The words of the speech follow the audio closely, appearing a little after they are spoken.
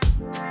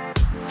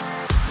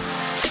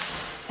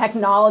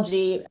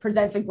technology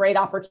presents a great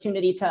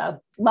opportunity to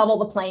level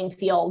the playing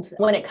field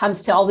when it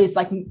comes to all these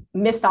like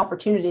missed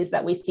opportunities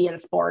that we see in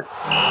sports.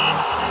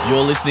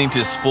 You're listening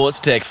to Sports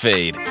Tech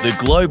Feed, the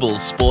global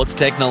sports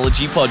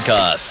technology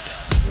podcast.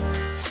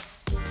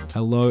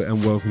 Hello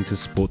and welcome to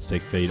Sports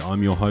Tech Feed.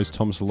 I'm your host,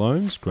 Thomas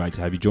Loams. Great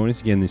to have you join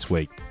us again this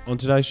week. On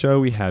today's show,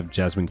 we have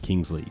Jasmine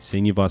Kingsley,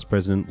 Senior Vice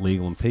President,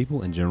 Legal and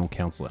People and General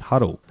Counsel at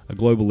Hudl, a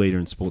global leader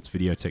in sports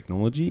video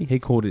technology,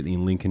 headquartered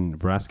in Lincoln,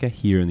 Nebraska,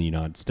 here in the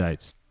United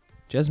States.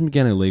 Jasmine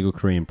began her legal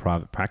career in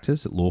private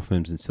practice at law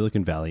firms in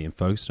Silicon Valley and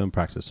focused on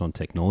practice on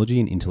technology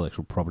and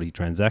intellectual property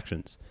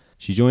transactions.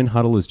 She joined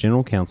Hudl as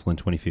General Counsel in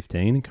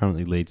 2015 and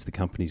currently leads the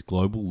company's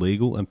global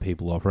legal and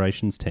people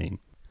operations team.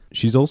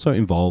 She's also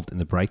involved in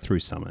the Breakthrough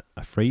Summit,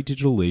 a free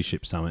digital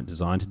leadership summit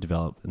designed to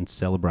develop and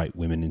celebrate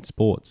women in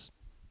sports.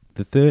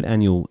 The third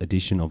annual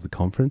edition of the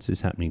conference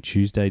is happening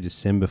Tuesday,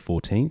 December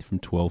 14th from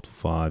 12 to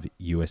 5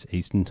 US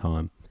Eastern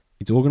Time.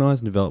 It's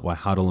organised and developed by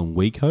Hudl and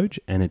WeCoach,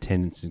 and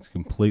attendance is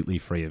completely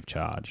free of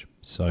charge.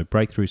 So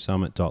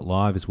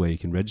breakthroughsummit.live is where you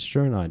can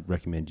register, and I'd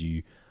recommend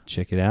you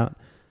check it out.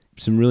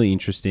 Some really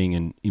interesting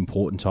and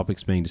important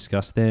topics being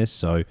discussed there.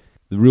 So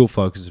the real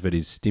focus of it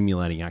is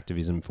stimulating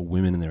activism for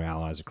women and their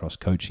allies across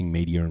coaching,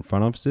 media and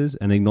front offices,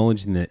 and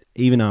acknowledging that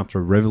even after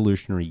a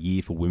revolutionary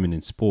year for women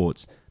in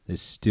sports,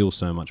 there's still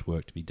so much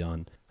work to be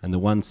done. And the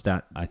one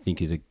stat I think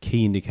is a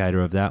key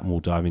indicator of that, and we'll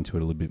dive into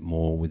it a little bit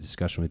more with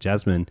discussion with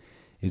Jasmine,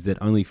 is that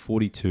only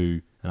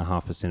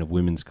 42.5% of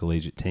women's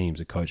collegiate teams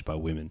are coached by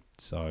women.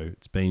 So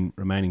it's been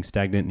remaining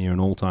stagnant near an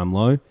all-time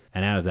low,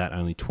 and out of that,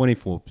 only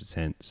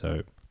 24%,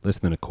 so less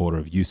than a quarter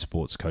of youth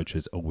sports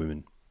coaches are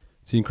women.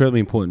 It's an incredibly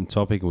important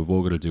topic, and we've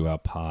all got to do our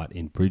part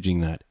in bridging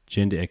that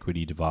gender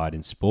equity divide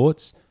in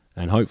sports,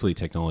 and hopefully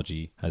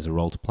technology has a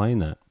role to play in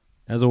that.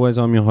 As always,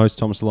 I'm your host,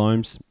 Thomas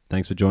Loams.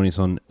 Thanks for joining us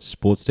on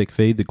Sports Tech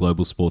Feed, the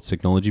global sports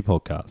technology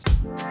podcast.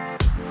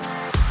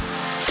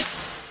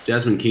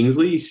 Jasmine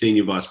Kingsley,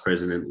 Senior Vice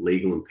President,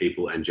 Legal and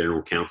People and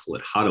General Counsel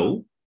at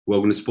Hudl.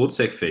 Welcome to Sports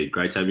Tech Feed.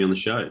 Great to have you on the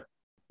show.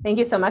 Thank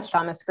you so much,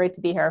 Thomas. Great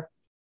to be here.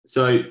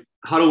 So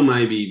Hudl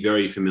may be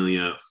very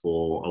familiar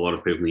for a lot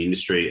of people in the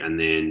industry, and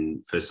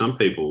then for some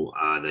people,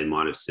 they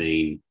might have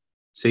seen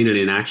it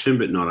in action,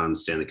 but not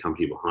understand the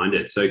company behind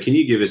it. So can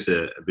you give us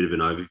a bit of an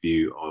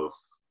overview of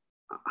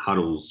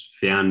Hudl's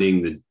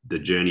founding, the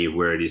journey of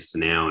where it is to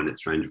now and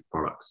its range of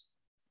products?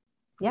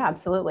 Yeah,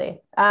 absolutely.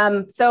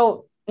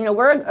 So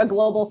we're a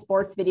global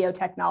sports video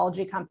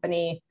technology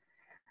company,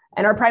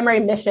 and our primary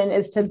mission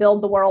is to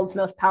build the world's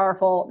most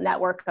powerful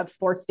network of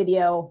sports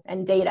video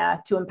and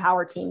data to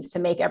empower teams to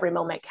make every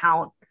moment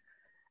count.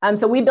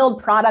 So we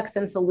build products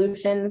and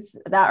solutions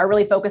that are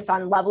really focused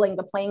on leveling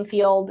the playing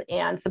field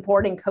and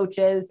supporting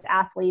coaches,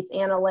 athletes,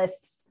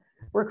 analysts,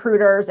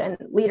 recruiters, and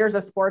leaders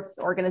of sports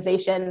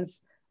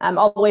organizations,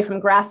 all the way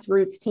from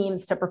grassroots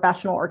teams to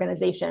professional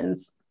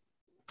organizations.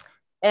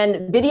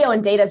 And video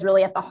and data is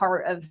really at the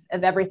heart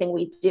of everything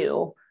we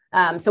do.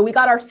 So we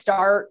got our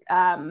start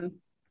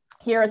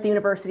here at the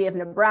University of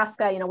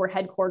Nebraska. We're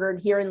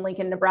headquartered here in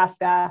Lincoln,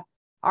 Nebraska.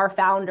 Our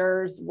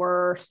founders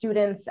were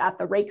students at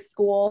the Rake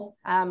School,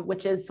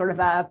 which is sort of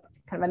a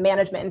kind of a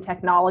management and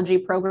technology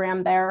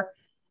program there.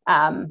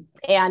 And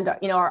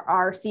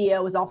our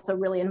CEO was also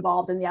really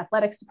involved in the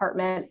athletics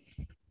department.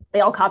 They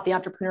all caught the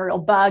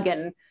entrepreneurial bug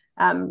and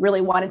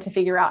really wanted to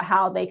figure out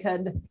how they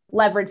could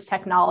leverage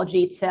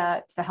technology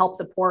to help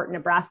support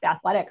Nebraska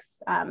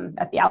athletics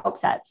at the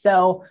outset.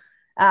 So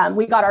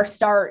we got our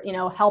start,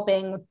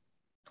 helping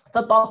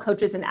football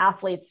coaches and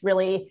athletes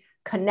really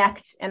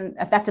connect and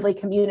effectively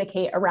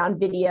communicate around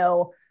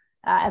video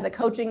as a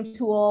coaching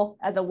tool,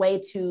 as a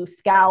way to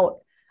scout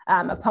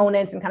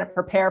opponents and kind of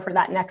prepare for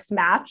that next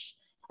match.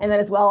 And then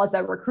as well as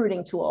a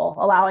recruiting tool,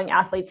 allowing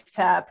athletes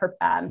to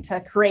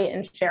create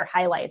and share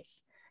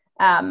highlights.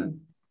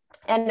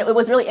 And it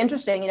was really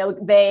interesting,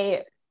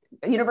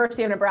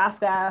 University of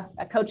Nebraska,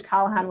 Coach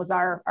Callahan was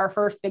our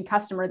first big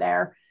customer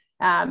there,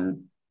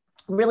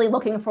 really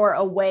looking for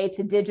a way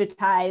to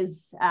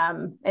digitize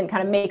and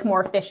kind of make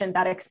more efficient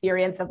that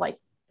experience of like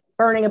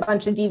burning a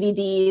bunch of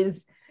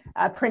DVDs,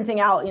 printing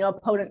out,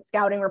 opponent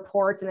scouting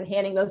reports and then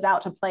handing those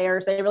out to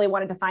players. They really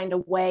wanted to find a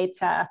way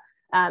to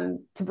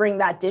bring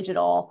that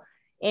digital.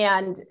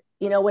 And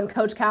when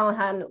Coach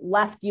Callahan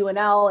left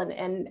UNL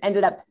and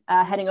ended up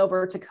heading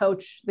over to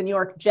coach the New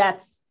York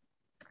Jets,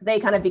 they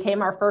kind of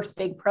became our first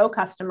big pro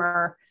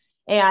customer.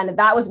 And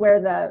that was where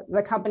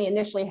the company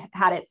initially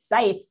had its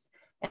sights.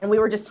 And we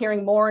were just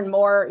hearing more and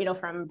more,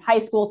 from high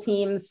school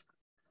teams,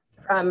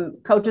 from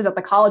coaches at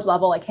the college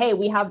level, like, hey,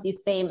 we have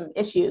these same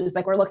issues.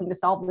 Like, we're looking to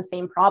solve the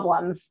same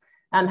problems.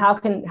 How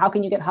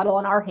can you get Hudl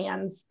in our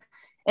hands?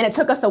 And it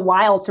took us a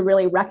while to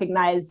really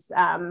recognize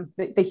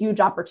the huge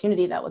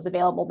opportunity that was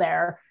available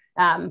there.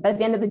 But at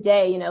the end of the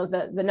day,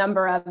 the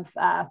number of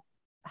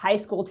high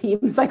school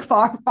teams like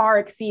far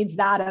exceeds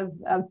that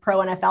of pro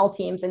NFL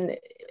teams. And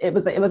it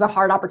was a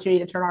hard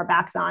opportunity to turn our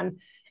backs on.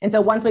 And so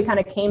once we kind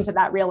of came to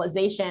that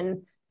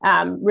realization,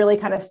 really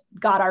kind of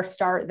got our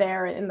start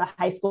there in the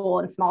high school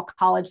and small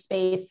college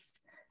space,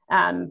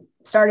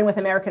 starting with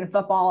American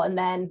football and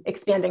then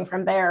expanding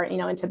from there,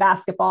 into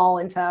basketball,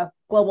 into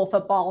global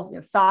football,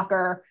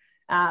 soccer.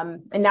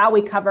 And now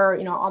we cover,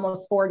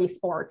 almost 40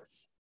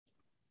 sports,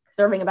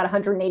 serving about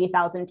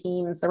 180,000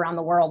 teams around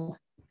the world.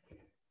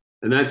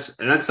 And that's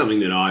something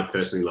that I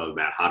personally love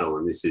about Huddle.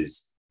 And this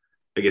is,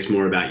 I guess,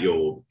 more about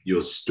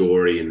your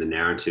story and the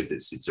narrative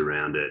that sits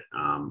around it,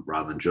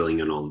 rather than drilling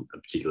in on a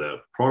particular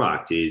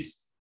product. Is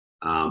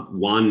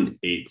one,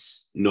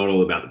 it's not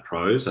all about the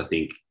pros. I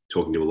think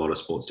talking to a lot of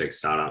sports tech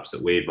startups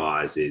that we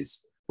advise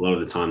is a lot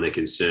of the time they're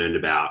concerned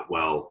about,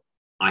 well,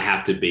 I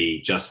have to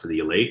be just for the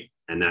elite.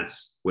 And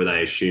that's where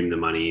they assume the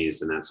money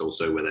is. And that's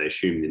also where they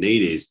assume the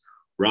need is,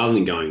 rather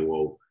than going,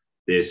 well,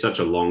 there's such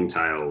a long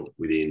tail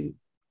within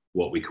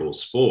what we call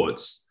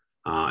sports,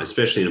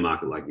 especially in a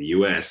market like the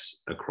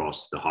US,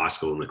 across the high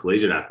school and the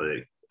collegiate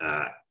athletic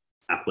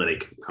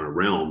kind of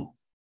realm,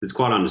 it's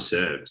quite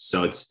underserved.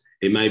 So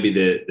it may be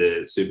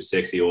the super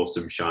sexy,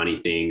 awesome, shiny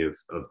thing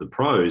of the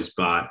pros,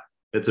 but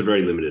it's a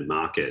very limited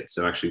market.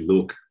 So actually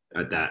look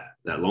at that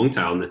long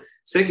tail. And the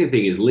second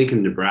thing is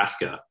Lincoln,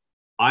 Nebraska.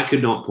 I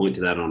could not point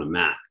to that on a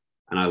map.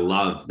 And I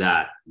love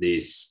that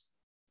this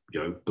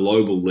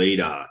global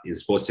leader in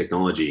sports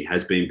technology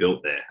has been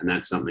built there. And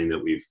that's something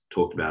that we've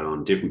talked about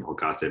on different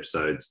podcast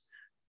episodes.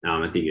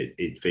 I think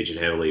it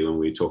featured heavily when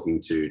we were talking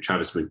to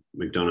Travis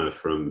McDonough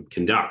from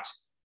Conduct,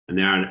 and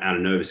they're out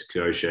of Nova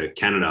Scotia,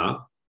 Canada.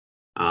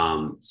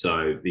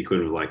 So the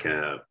equivalent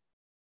of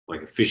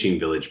like a fishing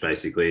village,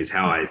 basically, is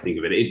how I think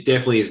of it. It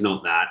definitely is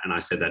not that. And I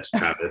said that to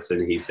Travis,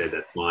 and he said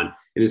that's fine.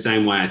 In the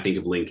same way I think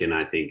of Lincoln,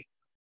 I think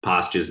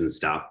pastures and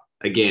stuff.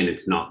 Again,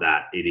 it's not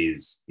that. It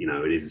is,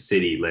 it is a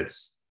city. I'm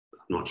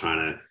not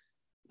trying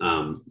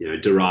to,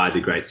 deride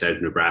the great state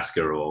of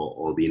Nebraska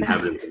or the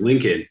inhabitants of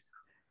Lincoln.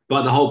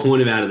 But the whole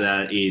point about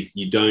that is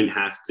you don't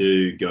have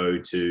to go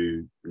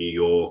to New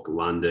York,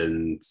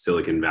 London,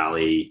 Silicon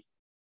Valley,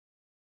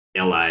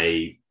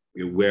 LA,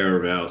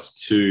 wherever else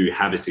to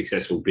have a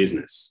successful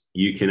business.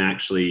 You can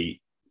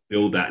actually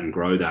build that and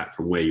grow that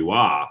from where you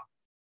are.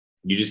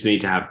 You just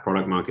need to have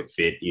product market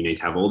fit. You need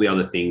to have all the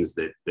other things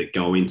that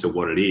go into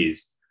what it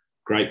is.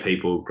 Great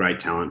people, great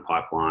talent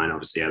pipeline,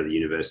 obviously out of the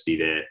university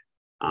there,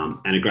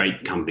 and a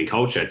great company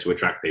culture to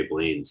attract people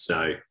in.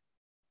 So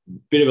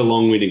bit of a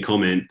long-winded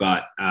comment,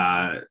 but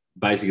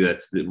basically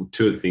that's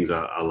two of the things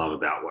I love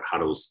about what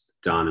Huddle's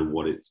done and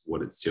what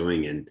it's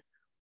doing.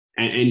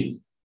 And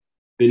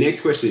the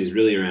next question is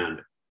really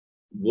around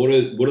what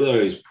do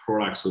those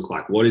products look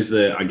like? What is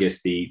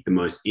the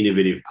most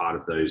innovative part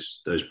of those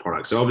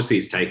products? So obviously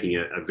it's taking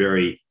a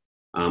very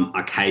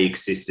archaic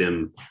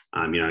system,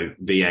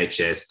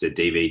 VHS to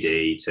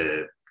DVD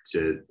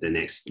to the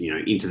next,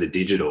 into the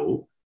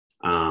digital,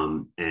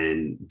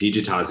 and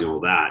digitizing all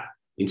that.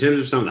 In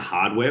terms of some of the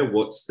hardware,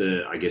 what's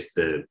the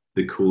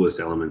coolest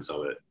elements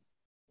of it?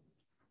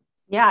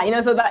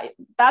 Yeah, so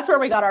that's where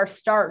we got our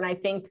start. And I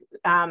think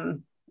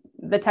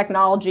the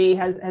technology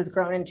has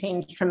grown and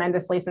changed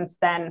tremendously since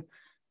then.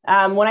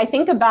 When I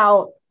think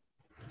about,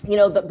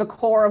 the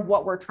core of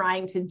what we're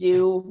trying to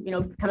do,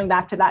 coming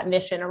back to that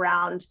mission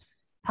around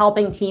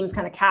helping teams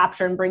kind of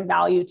capture and bring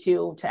value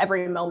to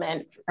every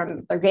moment,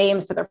 from their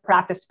games to their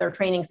practice to their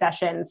training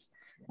sessions.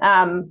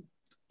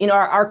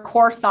 Our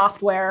core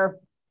software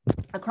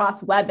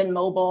across web and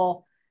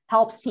mobile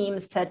helps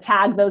teams to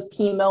tag those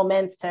key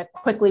moments, to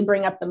quickly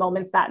bring up the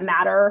moments that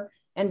matter,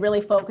 and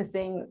really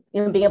focusing,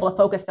 being able to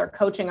focus their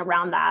coaching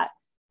around that.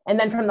 And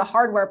then from the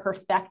hardware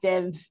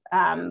perspective,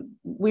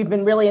 we've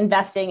been really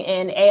investing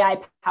in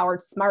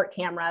AI-powered smart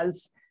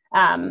cameras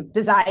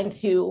designed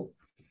to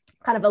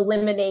kind of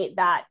eliminate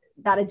that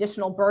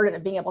additional burden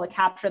of being able to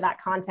capture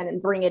that content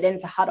and bring it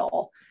into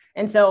Huddle.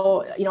 And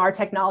so, our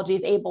technology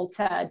is able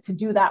to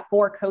do that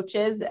for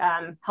coaches,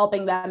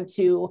 helping them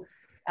to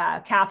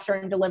capture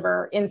and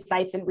deliver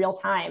insights in real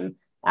time.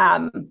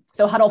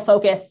 So Huddle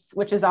Focus,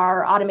 which is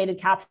our automated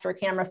capture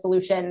camera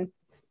solution,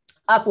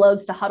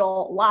 uploads to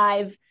Huddle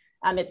Live.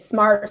 It's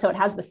smart, so it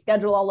has the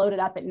schedule all loaded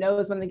up. It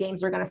knows when the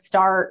games are going to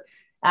start,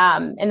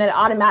 and then it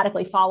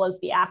automatically follows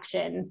the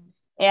action.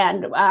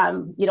 And,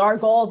 our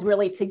goal is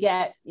really to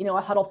get,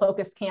 a Huddle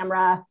Focus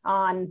camera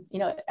on,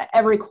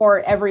 every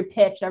court, every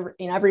pitch,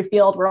 every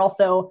field. We're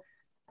also,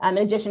 in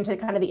addition to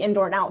kind of the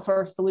indoor and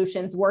outdoor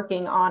solutions,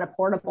 working on a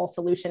portable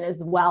solution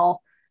as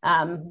well,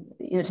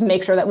 to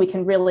make sure that we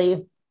can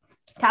really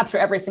capture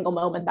every single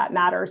moment that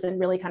matters and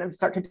really kind of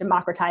start to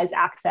democratize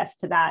access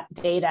to that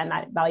data and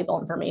that valuable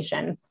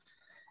information.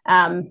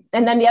 And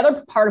then the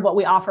other part of what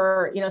we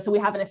offer, so we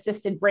have an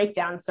assisted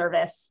breakdown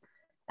service,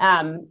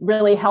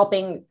 really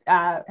helping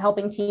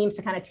teams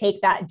to kind of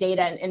take that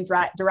data and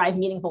derive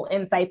meaningful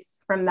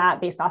insights from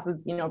that based off of,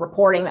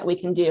 reporting that we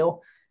can do.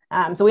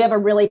 So we have a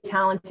really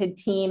talented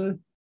team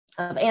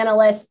of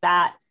analysts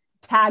that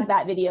tag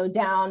that video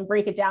down,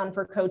 break it down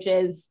for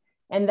coaches,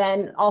 and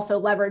then also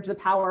leverage the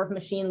power of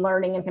machine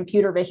learning and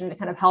computer vision to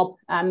kind of help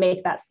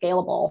make that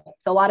scalable.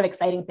 So a lot of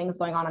exciting things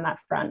going on that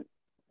front.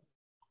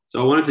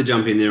 So I wanted to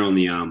jump in there on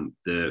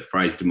the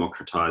phrase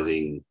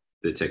democratizing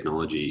the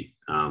technology,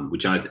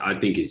 which I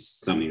think is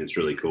something that's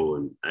really cool.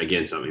 And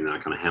again, something that I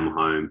kind of hammer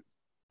home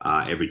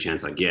every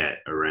chance I get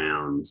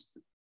around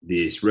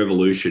this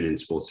revolution in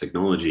sports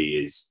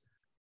technology.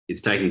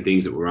 It's taking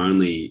things that were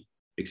only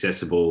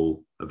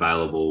accessible,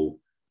 available,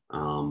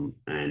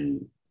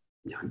 and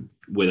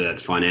whether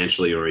that's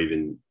financially or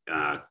even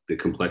the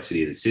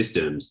complexity of the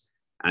systems,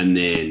 and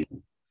then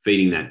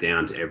feeding that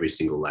down to every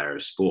single layer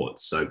of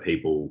sports. So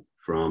people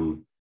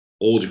from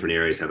all different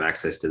areas have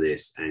access to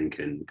this and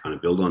can kind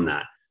of build on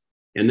that.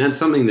 And that's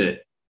something that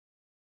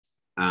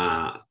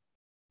I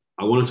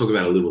want to talk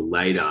about a little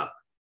later.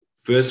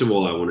 First of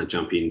all, I want to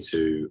jump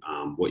into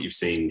what you've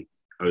seen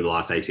over the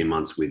last 18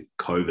 months with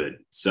COVID.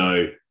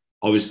 So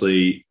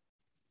obviously,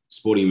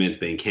 sporting events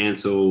being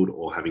cancelled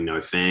or having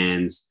no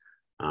fans,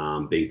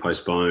 being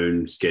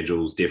postponed,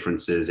 schedules,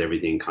 differences,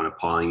 everything kind of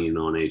piling in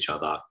on each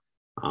other.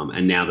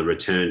 And now the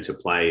return to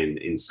play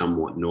in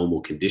somewhat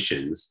normal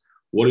conditions.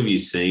 What have you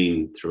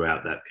seen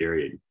throughout that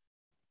period?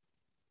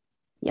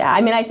 Yeah,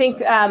 I mean, I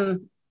think, at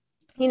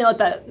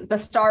the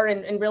start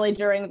and really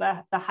during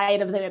the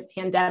height of the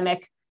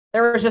pandemic,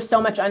 there was just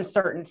so much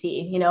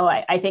uncertainty.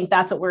 I think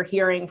that's what we're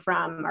hearing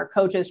from our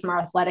coaches, from our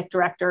athletic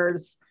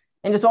directors,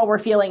 and just what we're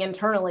feeling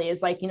internally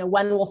is like,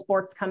 when will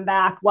sports come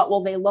back? What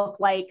will they look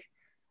like?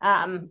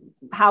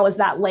 How is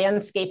that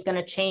landscape going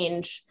to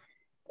change?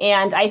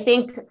 And I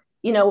think,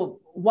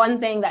 one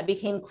thing that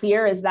became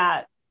clear is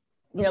that,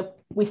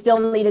 we still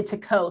needed to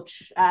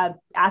coach.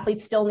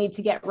 Athletes still need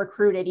to get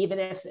recruited, even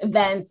if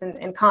events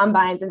and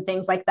combines and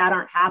things like that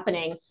aren't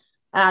happening.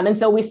 And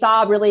so we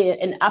saw really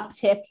an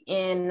uptick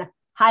in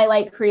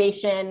highlight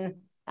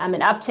creation, an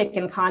uptick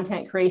in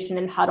content creation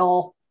in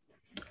Huddle.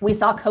 We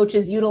saw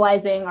coaches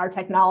utilizing our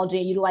technology,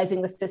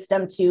 utilizing the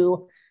system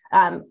to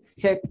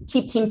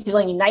keep teams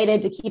feeling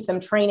united, to keep them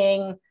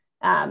training.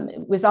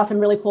 We saw some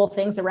really cool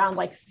things around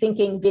like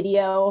syncing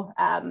video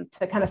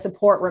to kind of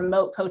support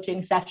remote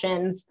coaching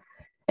sessions.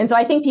 And so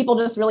I think people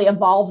just really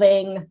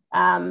evolving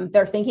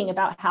their thinking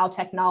about how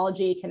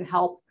technology can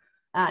help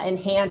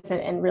enhance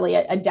and really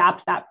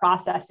adapt that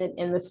process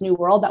in this new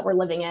world that we're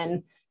living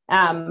in.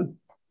 And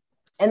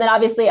then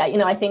obviously,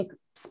 I think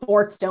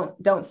sports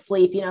don't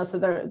sleep, so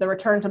the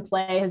return to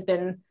play has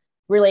been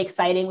really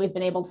exciting. We've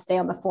been able to stay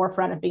on the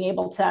forefront of being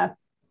able to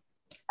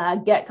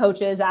get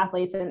coaches,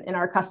 athletes, and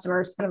our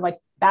customers kind of like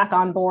back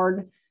on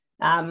board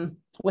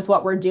with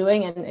what we're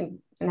doing and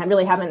I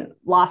really haven't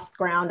lost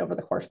ground over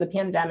the course of the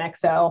pandemic.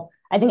 So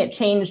I think it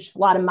changed a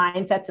lot of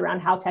mindsets around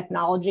how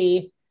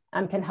technology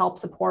can help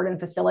support and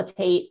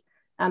facilitate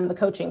the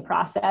coaching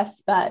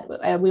process. But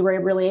we were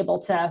really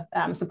able to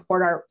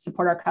support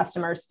our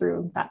customers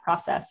through that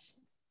process.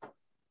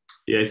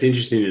 Yeah, it's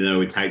interesting to know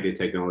we take the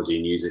technology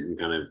and use it in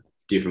kind of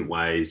different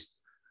ways.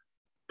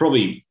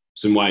 Probably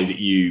some ways that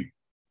you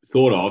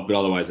thought of, but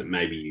otherwise that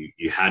maybe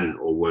you hadn't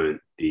or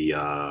weren't the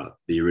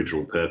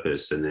original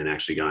purpose. And then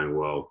actually going,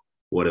 well,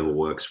 whatever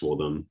works for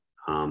them,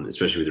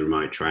 especially with the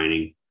remote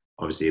training,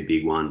 obviously a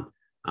big one,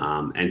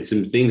 and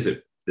some things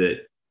that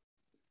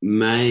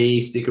may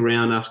stick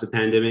around after the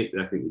pandemic.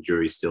 I think the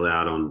jury's still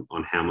out on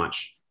how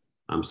much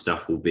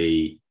stuff will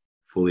be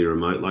fully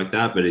remote like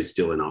that, but it's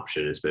still an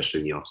option,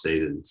 especially in the off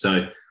season.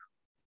 So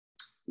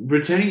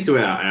returning to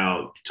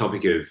our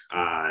topic of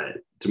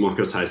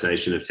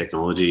democratization of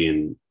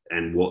technology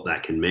and what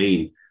that can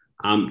mean,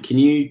 can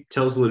you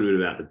tell us a little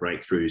bit about the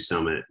Breakthrough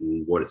Summit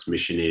and what its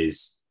mission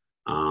is?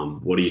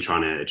 What are you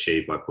trying to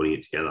achieve by putting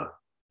it together?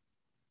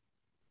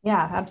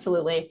 Yeah,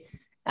 absolutely.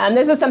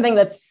 This is something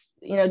that's,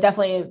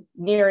 definitely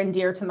near and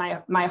dear to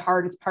my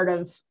heart. It's part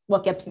of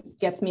what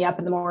gets me up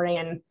in the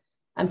morning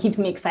and keeps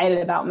me excited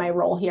about my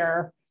role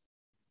here.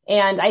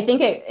 And I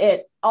think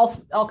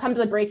I'll come to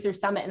the Breakthrough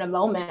Summit in a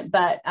moment,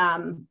 but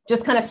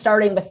just kind of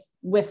starting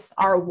with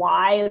our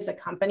why as a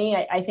company,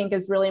 I think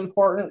is really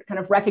important, kind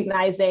of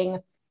recognizing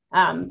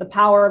the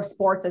power of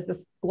sports as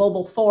this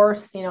global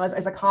force,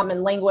 as a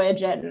common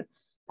language and,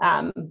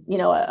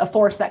 a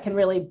force that can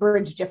really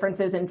bridge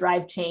differences and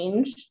drive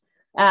change.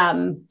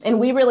 And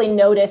we really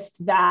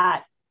noticed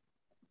that,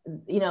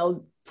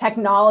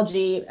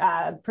 technology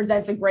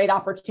presents a great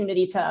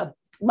opportunity to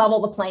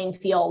level the playing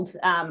field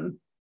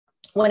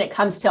when it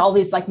comes to all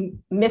these like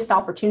missed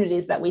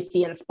opportunities that we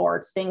see in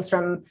sports, things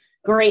from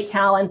great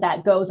talent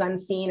that goes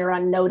unseen or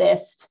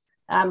unnoticed,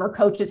 or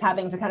coaches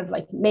having to kind of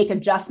like make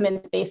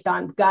adjustments based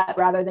on gut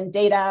rather than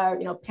data,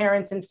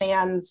 parents and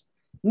fans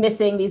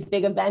missing these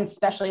big events,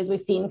 especially as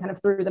we've seen kind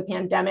of through the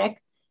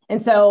pandemic. And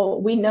so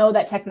we know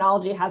that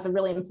technology has a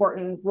really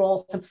important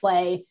role to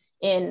play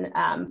in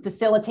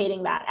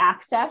facilitating that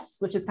access,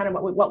 which is kind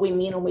of what we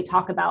mean when we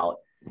talk about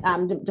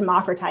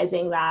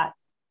democratizing that.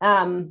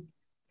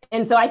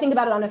 And so I think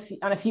about it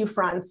on a few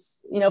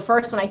fronts.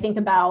 First, when I think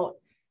about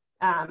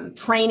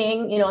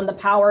training, and the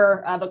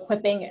power of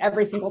equipping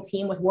every single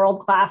team with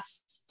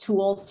world-class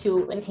tools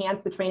to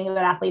enhance the training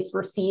that athletes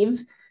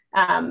receive,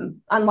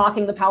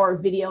 unlocking the power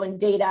of video and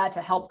data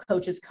to help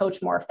coaches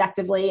coach more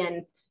effectively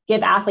and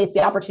give athletes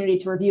the opportunity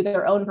to review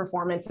their own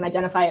performance and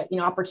identify,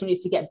 opportunities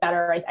to get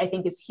better, I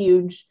think is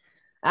huge.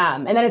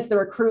 And then it's the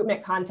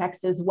recruitment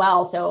context as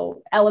well.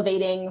 So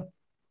elevating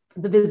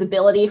the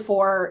visibility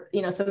for,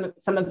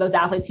 some of those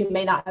athletes who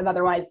may not have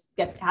otherwise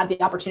had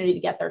the opportunity to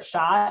get their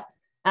shot,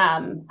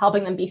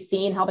 helping them be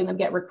seen, helping them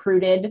get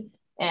recruited,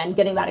 and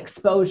getting that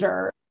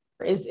exposure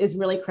is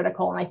really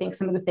critical. And I think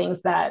some of the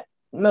things that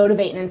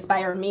motivate and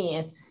inspire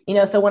me,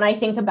 so when I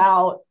think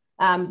about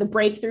the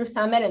Breakthrough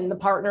Summit and the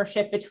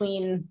partnership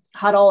between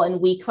Hudl and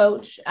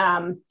WeCoach,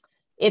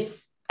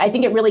 I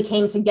think it really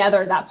came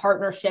together, that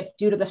partnership,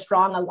 due to the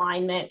strong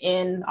alignment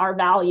in our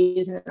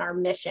values and in our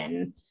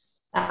mission.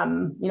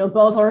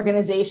 Both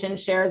organizations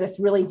share this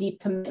really deep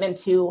commitment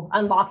to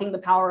unlocking the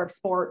power of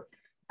sport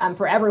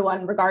for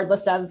everyone,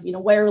 regardless of,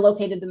 where you're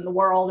located in the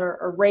world,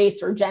 or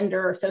race or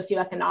gender or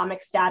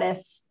socioeconomic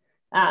status.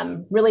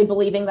 Really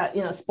believing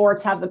that,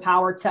 sports have the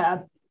power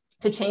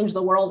to change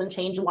the world and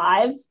change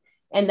lives,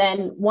 and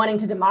then wanting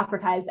to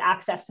democratize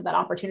access to that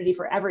opportunity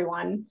for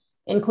everyone,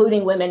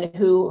 including women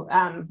who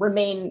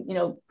remain,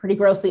 pretty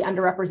grossly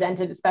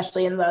underrepresented,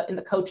 especially in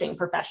the coaching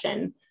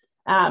profession.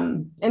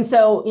 And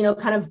so,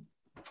 kind of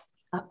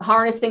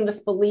harnessing this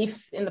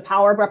belief in the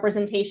power of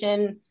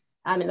representation,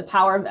 in the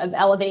power of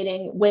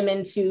elevating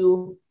women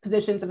to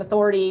positions of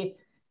authority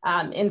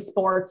in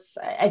sports,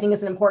 I think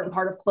is an important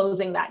part of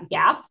closing that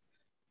gap.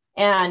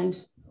 And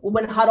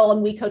when Hudl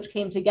and WeCoach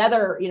came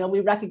together, we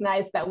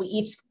recognized that we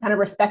each kind of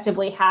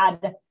respectively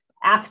had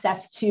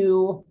access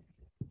to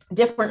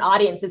different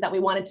audiences that we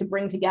wanted to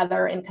bring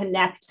together and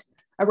connect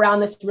around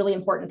this really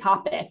important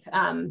topic.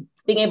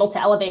 Being able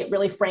to elevate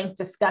really frank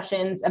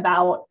discussions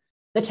about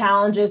the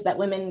challenges that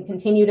women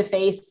continue to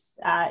face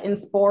in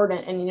sport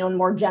and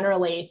more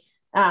generally,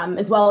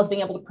 as well as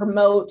being able to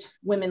promote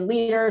women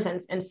leaders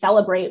and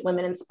celebrate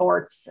women in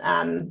sports,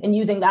 and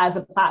using that as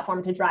a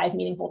platform to drive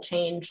meaningful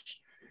change.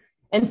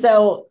 And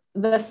so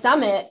the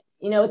summit,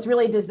 it's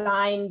really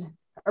designed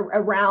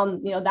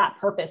around, that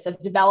purpose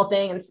of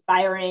developing,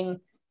 inspiring,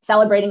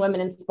 celebrating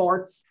women in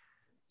sports.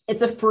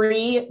 It's a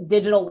free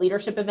digital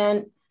leadership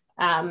event.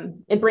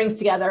 It brings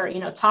together,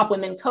 top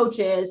women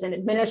coaches and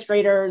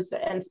administrators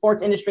and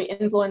sports industry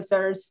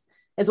influencers,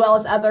 as well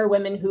as other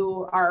women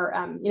who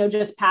are,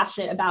 just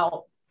passionate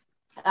about,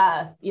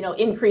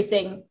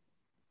 increasing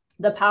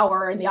the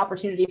power and the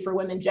opportunity for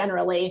women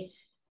generally,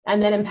 and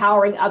then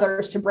empowering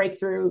others to break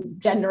through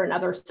gender and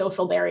other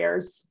social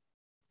barriers.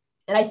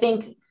 And I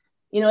think,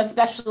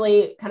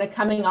 especially kind of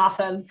coming off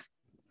of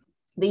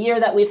the year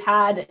that we've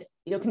had,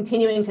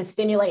 continuing to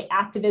stimulate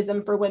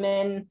activism for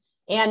women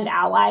and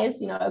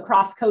allies,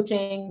 across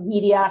coaching,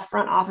 media,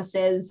 front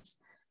offices,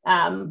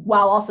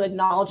 while also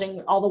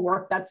acknowledging all the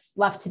work that's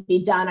left to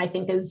be done, I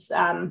think is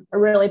a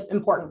really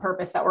important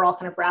purpose that we're all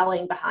kind of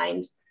rallying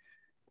behind.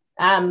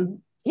 So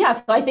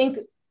I think,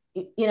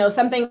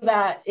 something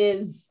that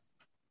is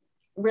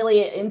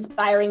really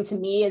inspiring to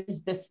me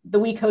is the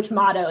WeCoach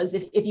motto is,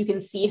 if you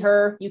can see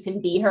her, you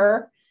can be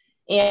her.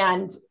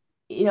 And,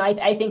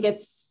 I think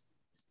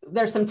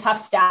there's some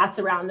tough stats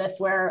around this,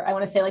 where I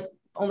want to say like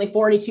only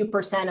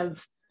 42%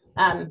 of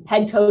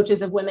head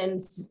coaches of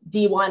women's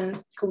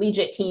D1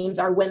 collegiate teams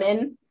are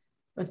women,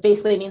 which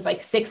basically means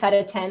like 6 out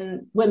of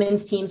 10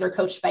 women's teams are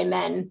coached by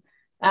men.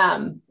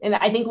 And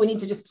I think we need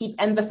to just keep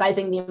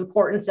emphasizing the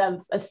importance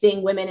of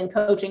seeing women in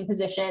coaching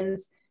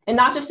positions, and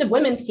not just of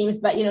women's teams,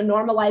 but,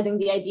 normalizing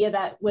the idea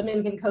that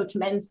women can coach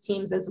men's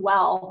teams as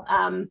well.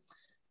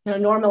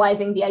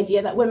 Normalizing the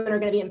idea that women are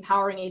going to be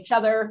empowering each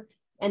other,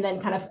 and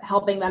then kind of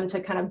helping them to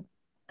kind of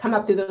come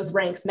up through those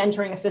ranks,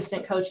 mentoring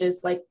assistant coaches.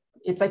 Like,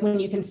 it's like when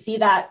you can see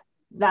that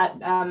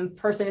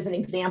person is an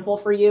example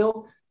for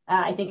you,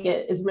 I think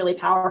it is really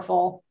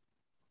powerful.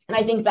 And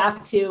I think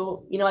back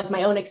to, like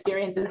my own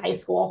experience in high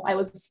school, I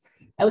was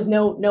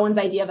no one's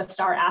idea of a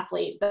star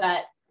athlete,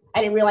 but I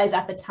didn't realize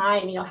at the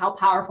time, how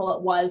powerful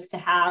it was to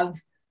have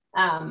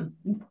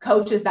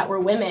coaches that were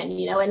women,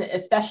 and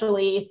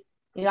especially,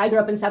 I grew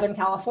up in Southern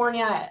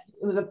California.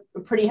 It was a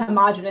pretty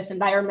homogenous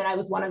environment. I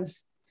was one of,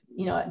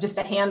 just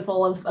a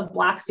handful of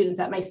Black students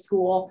at my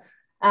school.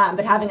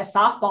 But having a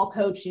softball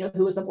coach,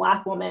 who was a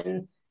Black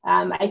woman,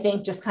 I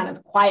think just kind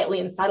of quietly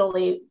and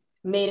subtly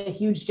made a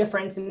huge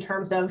difference in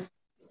terms of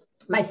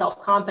my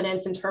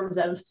self-confidence, in terms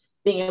of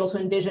being able to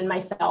envision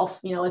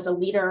myself, as a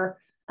leader,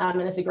 and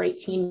as a great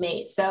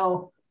teammate.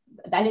 So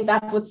I think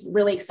that's what's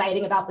really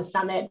exciting about the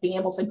summit, being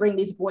able to bring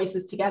these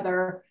voices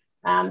together,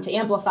 to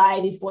amplify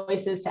these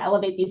voices, to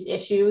elevate these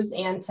issues,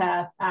 and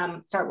to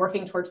start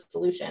working towards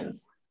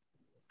solutions.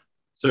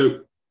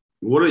 So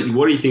what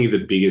do you think are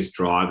the biggest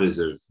drivers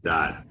of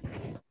that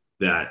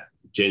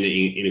gender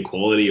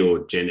inequality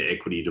or gender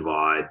equity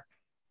divide,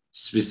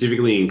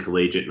 specifically in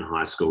collegiate and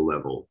high school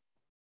level?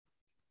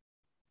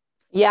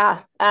 Yeah.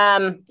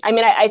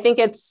 I think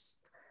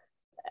it's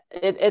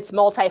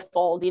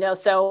multifold,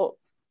 so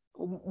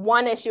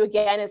one issue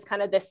again is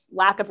kind of this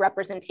lack of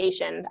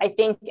representation. I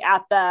think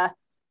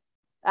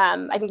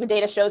the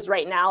data shows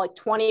right now, like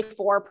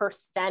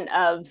 24%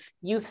 of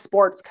youth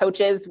sports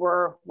coaches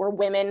were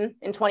women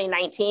in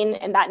 2019.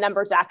 And that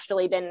number's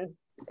actually been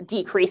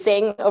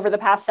decreasing over the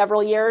past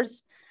several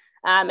years.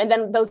 And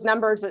then those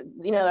numbers,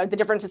 the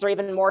differences are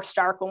even more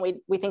stark when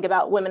we think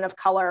about women of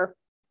color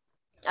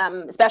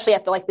especially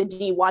at the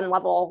D1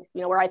 level,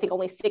 where I think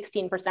only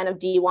 16% of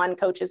D1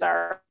 coaches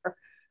are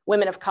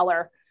women of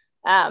color.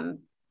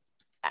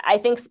 I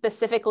think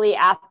specifically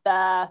at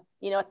the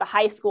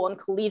high school and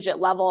collegiate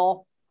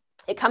level,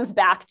 it comes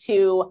back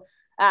to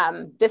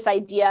this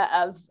idea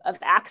of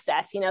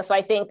access. So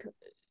I think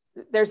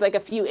there's a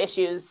few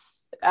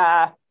issues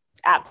at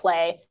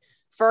play.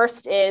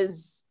 First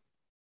is,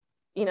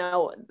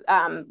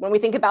 when we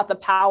think about the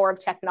power of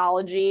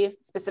technology,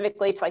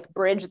 specifically to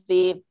bridge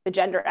the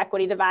gender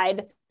equity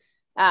divide,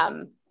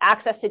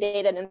 access to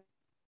data and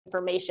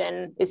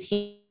information is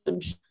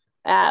huge.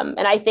 And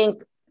I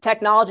think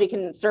technology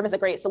can serve as a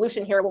great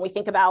solution here when we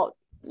think about,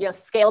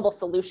 scalable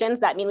solutions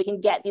that mean we can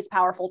get these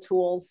powerful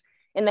tools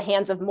in the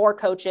hands of more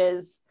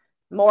coaches,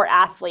 more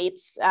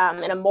athletes,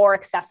 in a more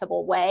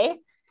accessible way,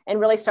 and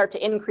really start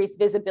to increase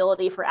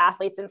visibility for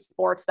athletes in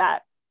sports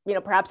that,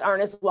 perhaps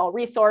aren't as well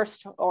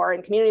resourced, or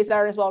in communities that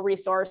aren't as well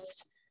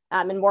resourced,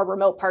 in more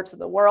remote parts of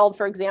the world,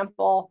 for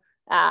example.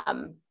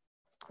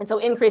 And so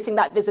increasing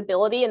that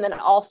visibility, and then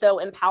also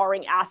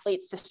empowering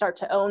athletes to start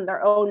to own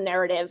their own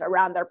narrative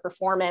around their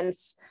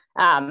performance,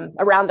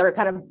 around their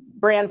kind of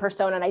brand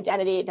persona and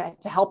identity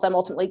to help them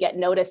ultimately get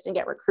noticed and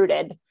get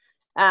recruited.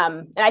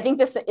 And I think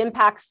this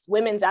impacts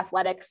women's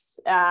athletics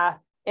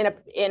in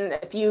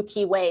a few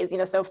key ways.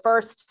 So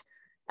first,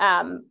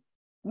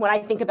 when I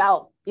think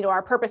about,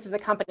 our purpose as a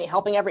company,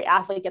 helping every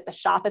athlete get the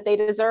shot that they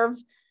deserve,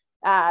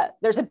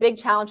 there's a big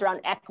challenge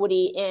around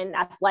equity in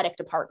athletic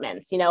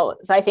departments. So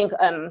I think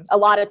a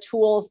lot of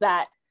tools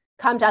that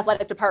come to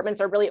athletic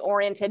departments are really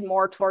oriented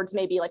more towards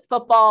maybe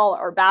football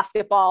or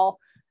basketball,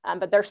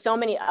 but there's so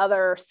many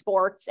other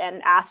sports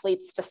and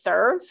athletes to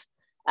serve.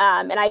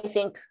 And I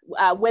think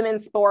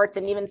women's sports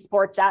and even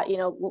sports at,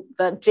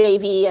 the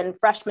JV and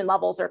freshman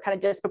levels are kind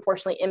of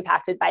disproportionately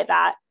impacted by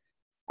that.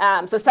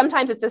 So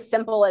sometimes it's as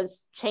simple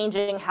as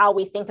changing how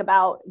we think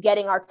about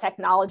getting our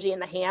technology in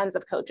the hands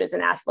of coaches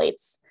and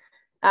athletes.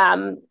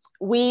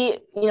 We,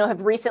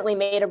 have recently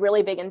made a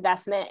really big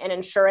investment in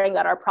ensuring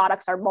that our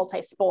products are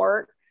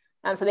multi-sport.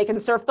 So they can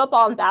serve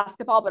football and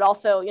basketball, but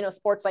also,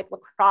 sports like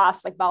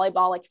lacrosse, like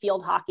volleyball, like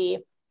field hockey.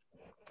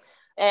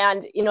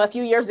 And, a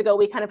few years ago,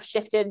 we kind of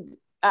shifted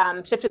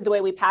the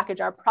way we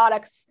package our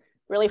products,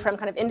 really from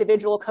kind of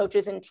individual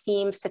coaches and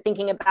teams to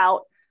thinking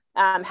about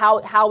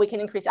how we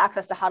can increase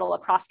access to Hudl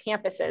across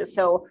campuses.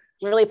 So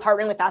really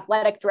partnering with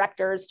athletic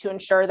directors to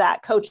ensure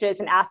that coaches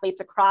and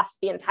athletes across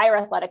the entire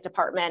athletic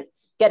department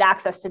get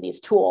access to these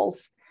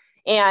tools.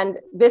 And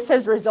this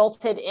has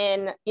resulted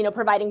in,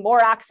 providing more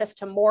access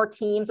to more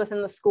teams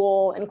within the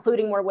school,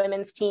 including more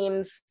women's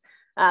teams,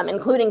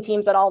 including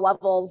teams at all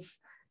levels.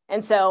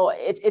 And so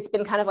it's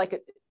been kind of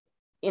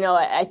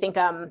I think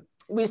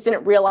we just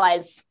didn't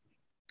realize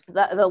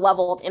the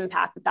level of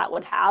impact that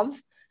would have.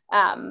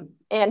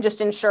 And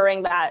just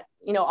ensuring that,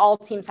 all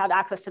teams have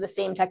access to the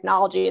same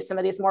technology as some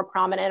of these more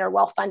prominent or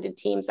well-funded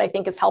teams, I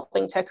think is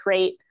helping to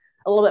create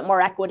a little bit more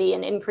equity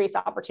and increase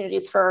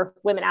opportunities for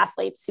women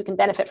athletes who can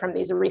benefit from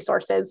these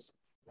resources.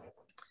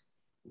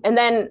 And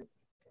then,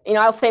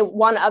 I'll say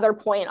one other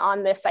point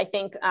on this, I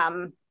think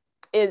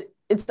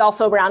it's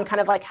also around kind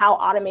of how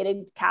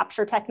automated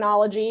capture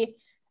technology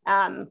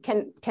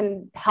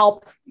can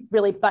help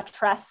really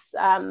buttress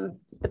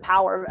the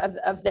power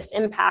of this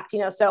impact.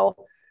 So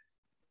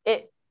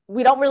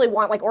we don't really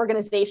want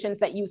organizations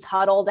that use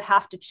Hudl to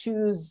have to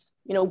choose,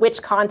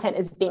 which content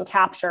is being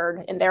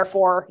captured, and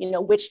therefore,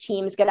 which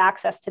teams get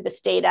access to this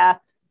data,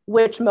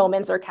 which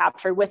moments are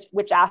captured,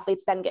 which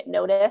athletes then get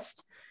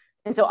noticed.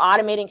 And so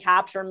automating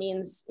capture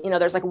means,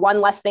 there's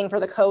one less thing for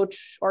the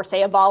coach, or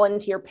say a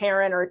volunteer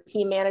parent or a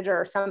team manager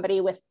or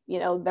somebody with,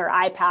 their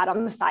iPad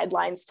on the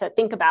sidelines to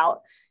think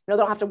about. They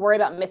don't have to worry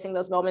about missing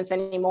those moments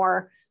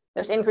anymore.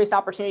 There's increased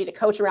opportunity to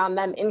coach around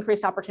them,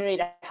 increased opportunity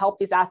to help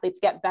these athletes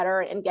get better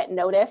and get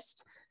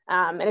noticed.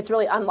 And it's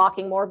really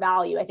unlocking more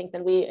value, I think,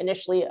 than we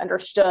initially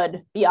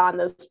understood beyond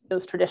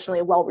those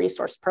traditionally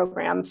well-resourced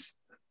programs.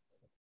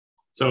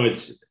 So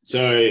it's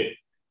to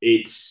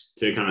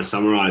kind of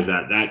summarize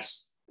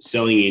that's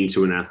selling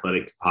into an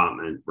athletic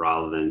department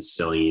rather than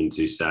selling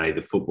into, say,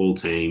 the football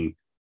team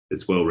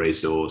that's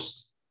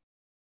well-resourced,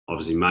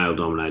 obviously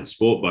male-dominated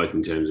sport, both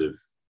in terms of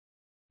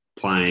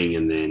playing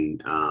and then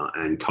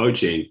and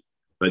coaching,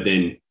 but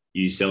then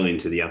you sell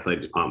into the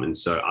athletic department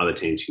so other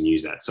teams can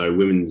use that. So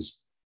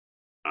women's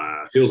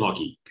field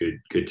hockey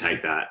could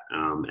take that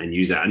and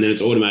use that, and then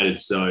it's automated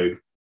so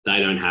they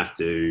don't have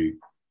to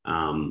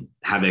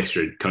have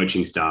extra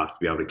coaching staff to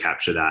be able to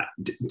capture that.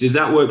 Does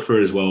that work for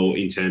it as well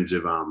in terms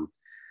of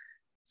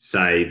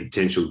say the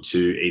potential to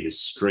either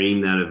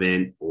stream that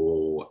event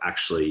or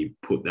actually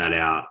put that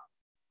out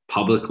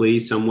publicly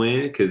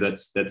somewhere? Because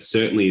that's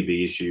certainly a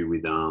big issue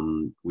with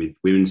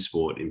women's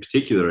sport in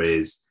particular,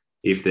 is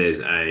if there's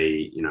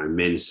a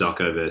men's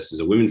soccer versus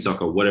a women's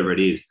soccer, whatever it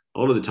is, a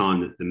lot of the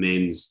time that the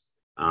men's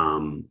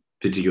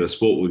particular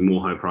sport with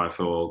more high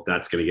profile,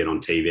 that's going to get on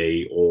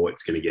TV, or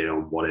it's going to get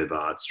on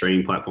whatever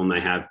streaming platform they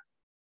have.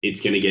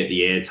 It's going to get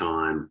the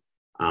airtime,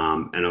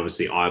 and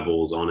obviously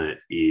eyeballs on it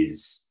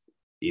is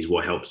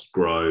what helps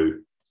grow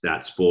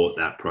that sport,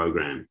 that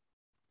program.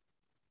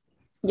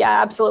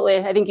 Yeah, absolutely.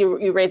 I think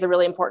you raise a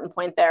really important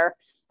point there.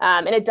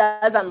 And it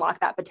does unlock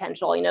that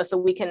potential, so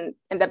we can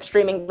end up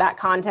streaming that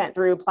content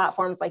through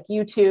platforms like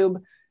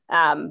YouTube.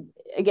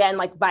 Again,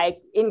 like by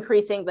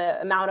increasing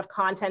the amount of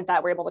content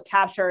that we're able to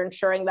capture,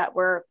 ensuring that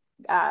we're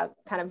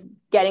kind of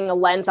getting a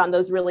lens on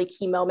those really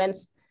key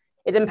moments,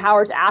 it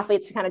empowers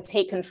athletes to kind of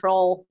take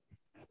control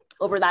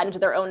over that into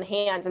their own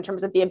hands in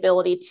terms of the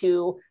ability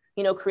to,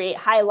 create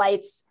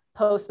highlights,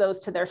 post those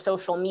to their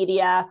social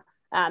media,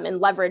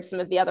 and leverage some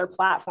of the other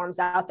platforms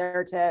out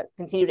there to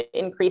continue to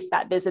increase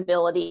that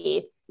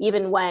visibility,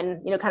 even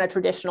when, kind of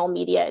traditional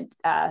media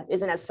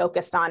isn't as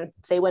focused on,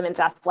 say, women's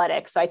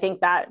athletics. So I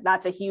think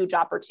that's a huge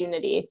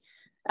opportunity.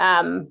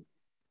 And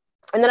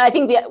then I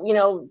think that,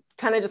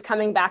 kind of just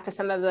coming back to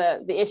some of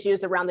the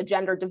issues around the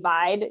gender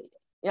divide,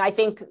 I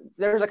think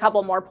there's a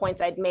couple more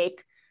points I'd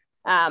make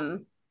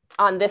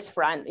on this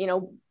front.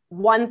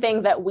 One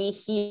thing that we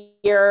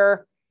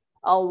hear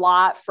a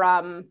lot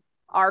from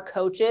our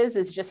coaches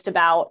is just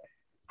about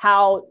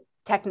how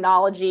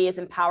technology is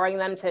empowering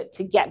them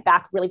to get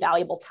back really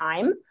valuable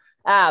time.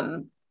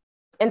 And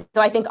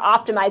so I think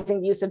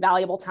optimizing the use of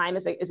valuable time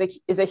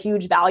is a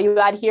huge value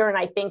add here. And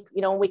I think,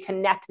 when we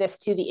connect this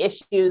to the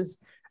issues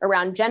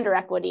around gender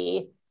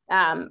equity,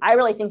 I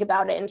really think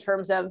about it in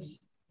terms of,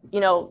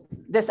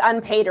 this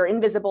unpaid or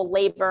invisible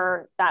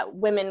labor that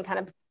women kind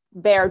of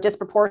bear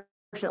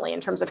disproportionately in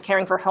terms of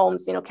caring for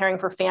homes, caring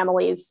for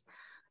families,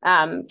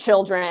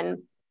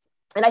 children.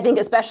 And I think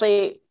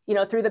especially,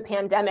 through the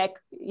pandemic,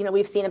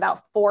 we've seen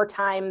about 4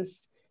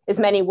 times as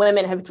many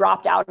women have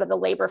dropped out of the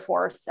labor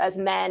force as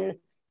men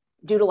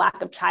due to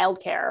lack of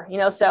childcare.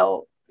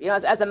 So,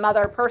 as a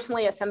mother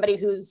personally, as somebody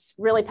who's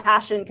really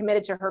passionate and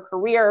committed to her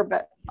career,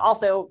 but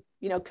also,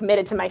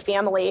 committed to my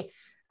family,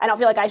 I don't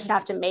feel like I should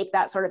have to make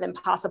that sort of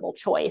impossible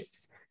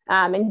choice.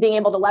 And being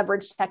able to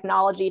leverage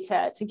technology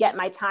to get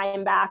my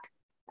time back,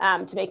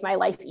 to make my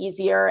life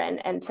easier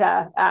and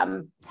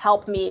to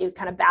help me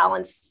kind of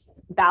balance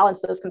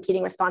those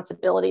competing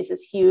responsibilities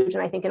is huge.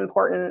 And I think an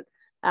important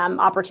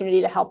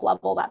opportunity to help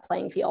level that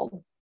playing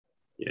field.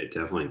 Yeah,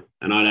 definitely.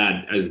 And I'd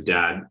add, as a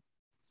dad,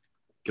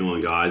 come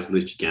on, guys,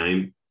 lift your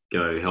game,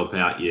 go help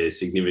out your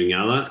significant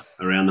other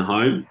around the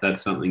home.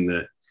 That's something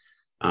that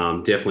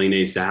definitely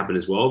needs to happen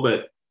as well.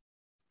 But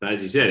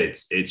as you said,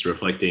 it's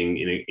reflecting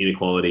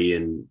inequality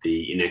and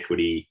the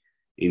inequity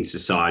in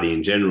society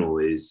in general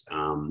is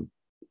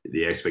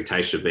the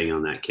expectation of being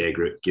on that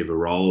caregiver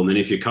role. And then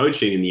if you're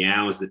coaching and the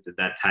hours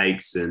that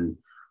takes and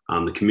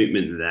the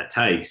commitment that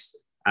takes,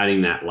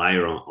 adding that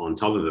layer on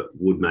top of it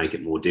would make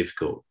it more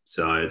difficult.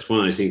 So it's one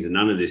of those things that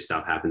none of this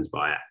stuff happens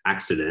by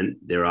accident.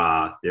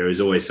 There is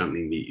always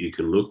something that you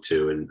can look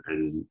to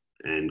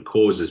and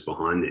causes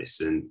behind this.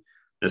 And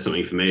that's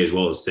something for me as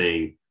well as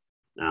seeing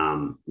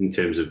in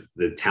terms of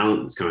the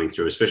talent that's coming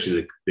through,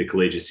 especially the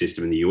collegiate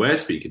system in the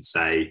US, but you could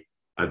say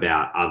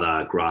about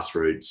other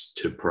grassroots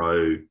to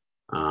pro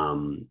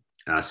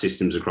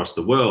systems across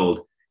the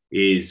world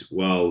is,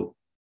 well,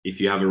 if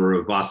you have a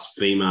robust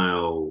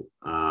female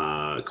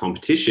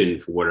competition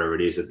for whatever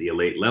it is at the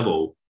elite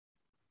level,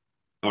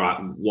 all right,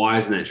 why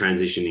isn't that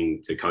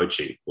transitioning to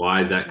coaching?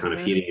 Why is that kind of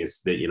hitting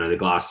us that, the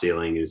glass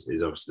ceiling is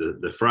obviously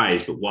the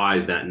phrase, but why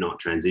is that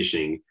not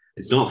transitioning?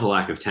 It's not for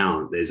lack of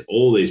talent. There's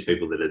all these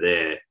people that are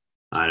there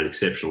at an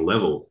exceptional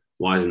level.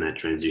 Why isn't that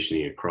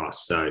transitioning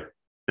across? So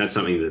that's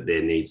something that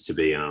there needs to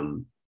be,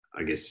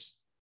 I guess,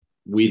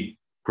 with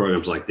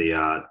programs like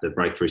the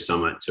Breakthrough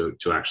Summit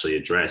to actually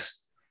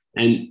address.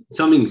 And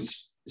something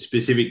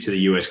specific to the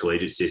US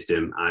collegiate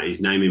system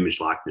is name, image,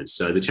 likeness.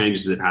 So the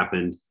changes that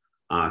happened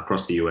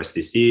across the US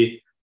this year,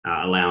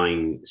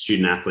 allowing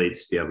student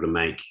athletes to be able to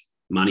make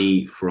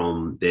money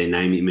from their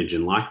name, image,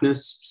 and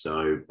likeness.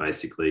 So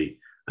basically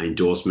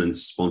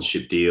endorsements,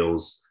 sponsorship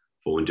deals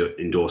for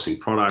endorsing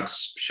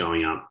products,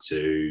 showing up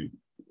to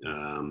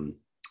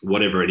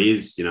whatever it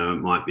is. It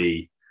might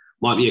be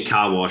a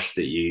car wash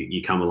that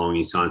you come along,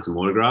 you sign some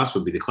autographs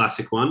would be the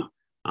classic one.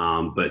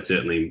 But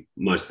certainly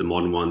most of the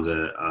modern ones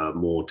are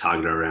more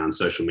targeted around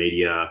social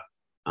media,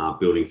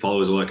 building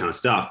followers, all that kind of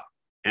stuff.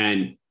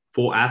 And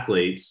for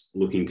athletes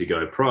looking to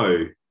go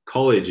pro,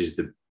 college is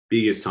the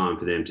biggest time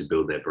for them to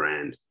build their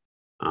brand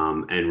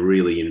and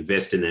really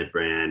invest in their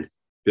brand,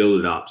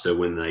 build it up. So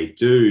when they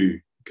do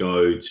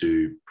go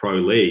to pro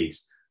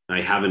leagues,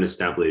 they have an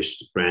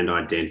established brand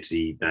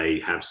identity.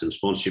 They have some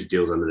sponsorship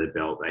deals under their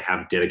belt. They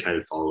have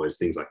dedicated followers,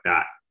 things like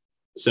that.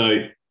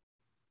 So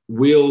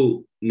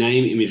will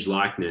name, image,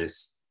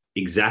 likeness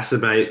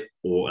exacerbate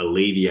or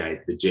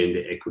alleviate the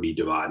gender equity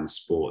divide in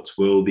sports?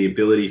 Will the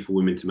ability for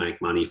women to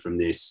make money from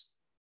this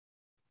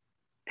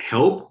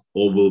help,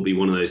 or will it be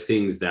one of those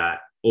things that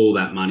all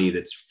that money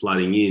that's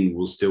flooding in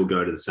will still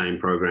go to the same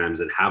programs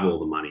that have all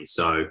the money?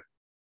 So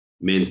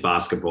men's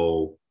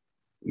basketball,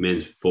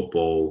 men's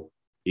football,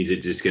 is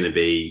it just going to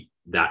be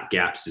that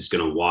gap's just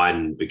going to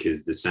widen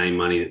because the same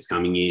money that's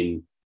coming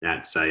in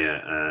at, say,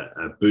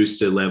 a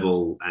booster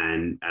level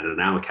and at an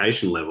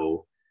allocation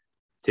level,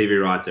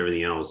 TV rights,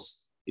 everything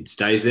else, it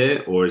stays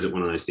there? Or is it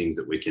one of those things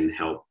that we can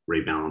help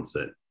rebalance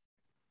it?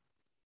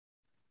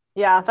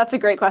 Yeah, that's a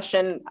great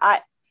question.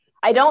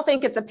 I don't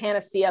think it's a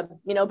panacea,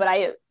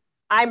 but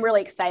I'm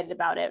really excited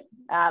about it.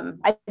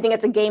 I think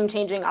it's a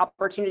game-changing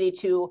opportunity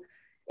to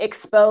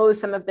expose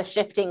some of the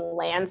shifting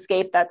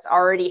landscape that's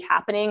already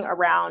happening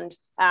around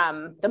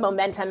the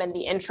momentum and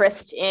the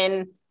interest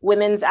in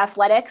women's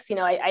athletics.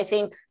 I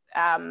think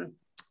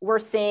we're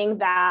seeing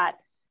that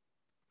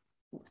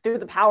through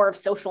the power of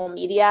social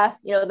media,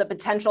 the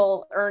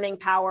potential earning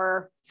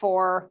power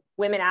for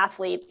women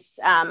athletes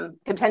could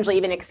potentially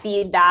even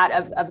exceed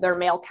that of their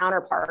male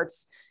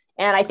counterparts.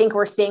 And I think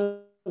we're seeing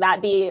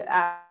that be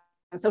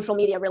social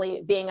media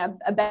really being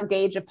a better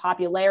gauge of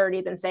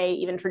popularity than, say,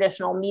 even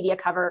traditional media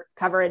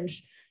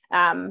coverage.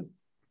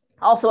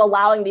 Also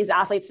allowing these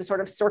athletes to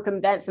sort of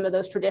circumvent some of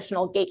those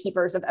traditional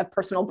gatekeepers of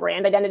personal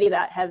brand identity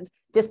that have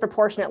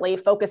disproportionately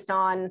focused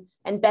on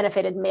and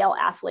benefited male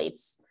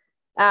athletes.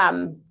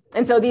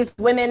 And so these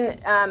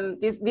women,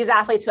 these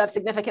athletes who have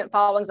significant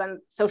followings on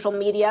social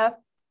media,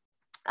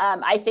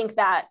 I think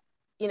that,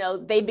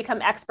 they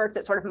become experts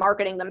at sort of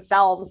marketing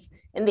themselves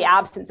in the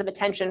absence of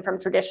attention from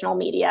traditional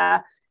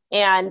media.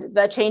 And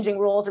the changing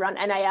rules around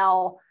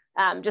NIL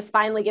just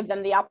finally give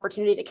them the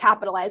opportunity to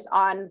capitalize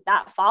on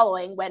that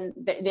following when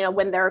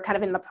they're kind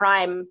of in the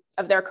prime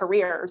of their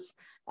careers.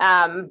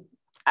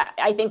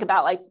 I think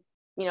about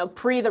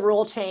pre the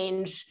rule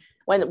change,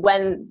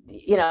 when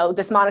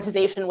this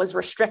monetization was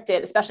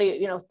restricted,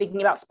 especially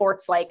thinking about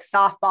sports like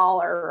softball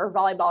or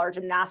volleyball or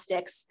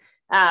gymnastics.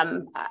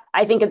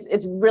 I think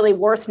it's really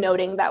worth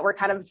noting that we're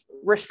kind of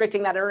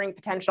restricting that earning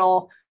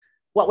potential.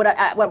 What would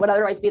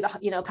otherwise be the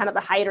kind of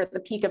the height or the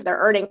peak of their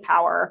earning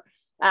power,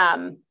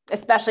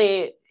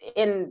 especially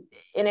in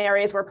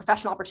areas where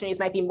professional opportunities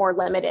might be more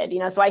limited.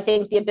 So I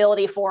think the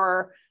ability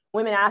for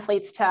women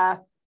athletes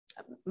to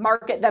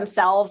market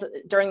themselves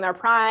during their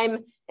prime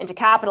and to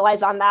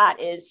capitalize on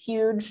that is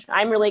huge.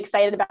 I'm really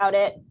excited about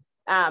it.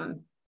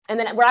 And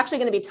then we're actually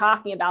going to be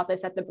talking about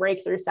this at the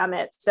Breakthrough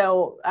Summit.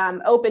 So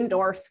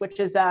Opendorse, which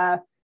is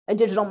a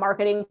digital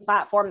marketing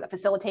platform that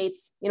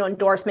facilitates,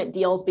 endorsement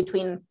deals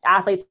between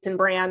athletes and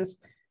brands.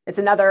 It's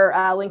another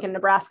Lincoln,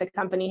 Nebraska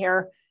company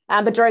here.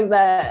 But during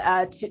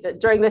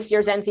this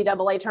year's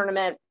NCAA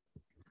tournament,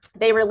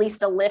 they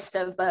released a list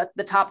of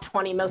the top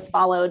 20 most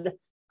followed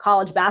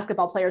college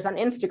basketball players on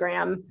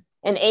Instagram,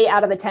 and 8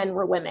 out of the 10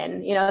 were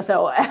women.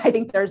 So I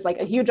think there's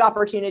a huge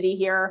opportunity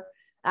here.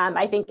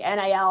 I think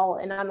NIL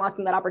and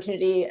unlocking that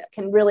opportunity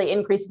can really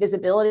increase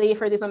visibility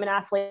for these women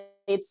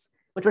athletes,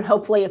 which would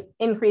hopefully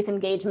increase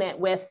engagement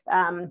with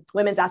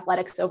women's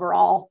athletics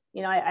overall.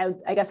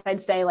 I guess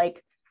I'd say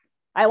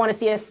I want to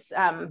see us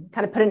kind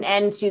of put an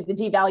end to the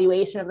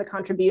devaluation of the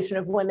contribution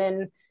of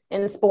women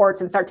in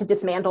sports and start to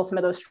dismantle some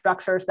of those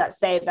structures that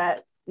say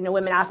that,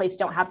 women athletes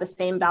don't have the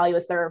same value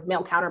as their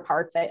male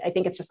counterparts. I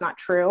think it's just not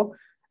true.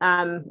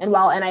 And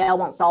while NIL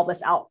won't solve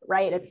this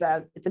outright, it's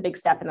a big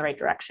step in the right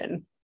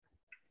direction.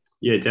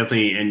 Yeah,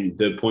 definitely. And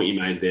the point you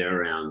made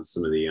there around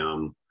some of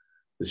the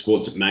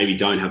sports that maybe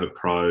don't have a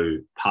pro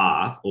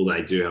path, or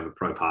they do have a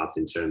pro path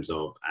in terms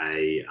of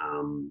a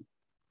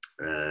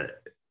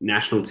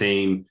national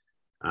team,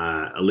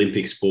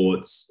 Olympic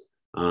sports,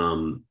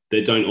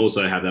 that don't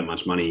also have that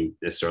much money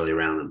necessarily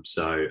around them.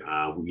 So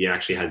we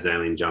actually had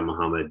Zaylin Jan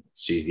Mohammed.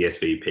 She's the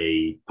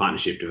SVP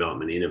Partnership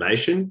Development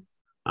Innovation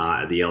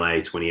at the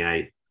LA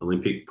 28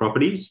 Olympic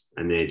properties,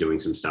 and they're doing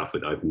some stuff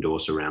with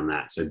Opendorse around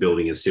that. So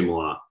building a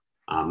similar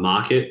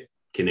market,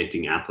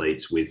 connecting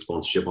athletes with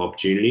sponsorship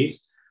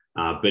opportunities.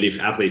 But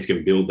if athletes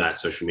can build that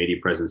social media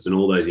presence and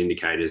all those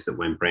indicators that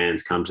when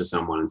brands come to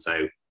someone and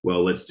say,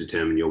 well, let's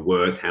determine your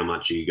worth, how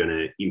much are you going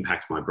to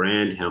impact my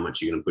brand, how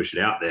much are you going to push it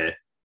out there,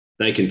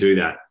 they can do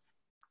that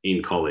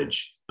in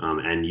college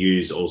and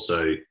use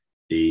also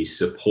the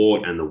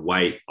support and the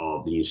weight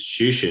of the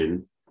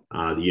institution,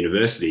 the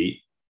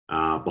university,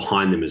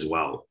 behind them as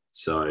well.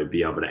 So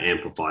be able to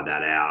amplify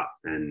that out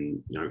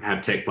and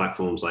have tech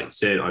platforms, like you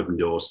said,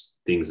 Opendorse,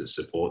 things that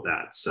support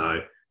that. So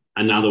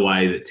another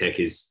way that tech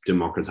is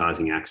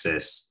democratizing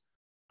access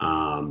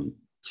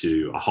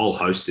to a whole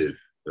host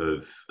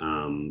of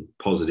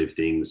positive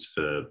things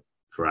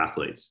for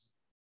athletes.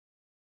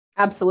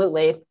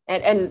 Absolutely.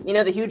 And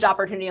the huge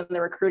opportunity on the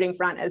recruiting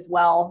front as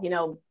well,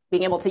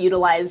 being able to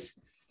utilize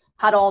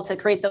Hudl to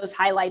create those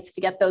highlights,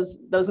 to get those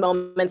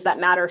moments that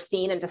matter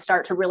seen, and to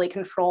start to really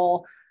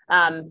control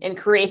and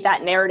create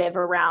that narrative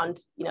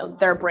around,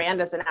 their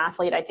brand as an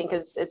athlete, I think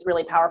is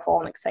really powerful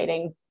and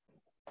exciting.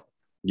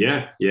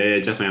 Yeah,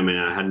 definitely. I mean,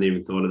 I hadn't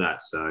even thought of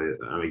that. So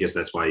I guess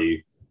that's why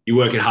you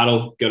work at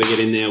Hudl, got to get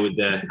in there with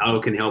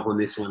Hudl can help on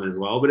this one as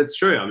well. But it's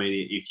true. I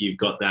mean, if you've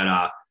got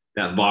that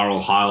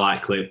viral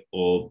highlight clip,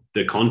 or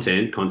the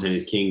content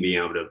is king,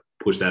 being able to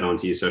push that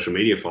onto your social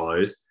media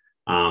followers,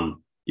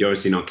 you're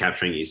obviously not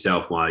capturing it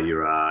yourself while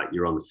you're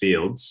on the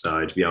field.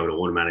 So to be able to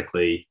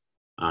automatically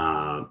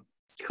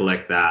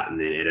collect that and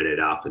then edit it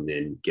up and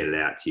then get it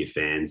out to your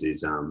fans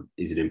is an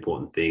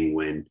important thing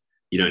when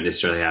you don't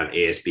necessarily have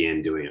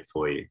ESPN doing it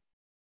for you.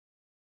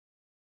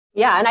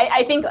 Yeah. And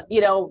I think,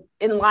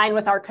 in line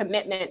with our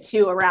commitment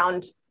too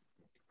around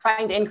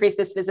trying to increase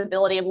this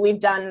visibility, we've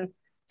done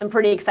some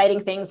pretty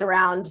exciting things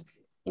around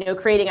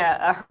creating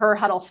a Her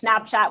Huddle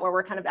Snapchat where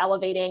we're kind of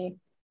elevating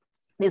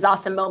these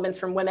awesome moments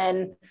from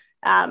women,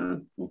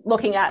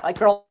 looking at like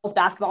girls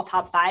basketball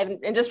top 5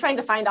 and just trying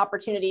to find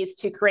opportunities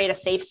to create a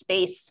safe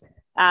space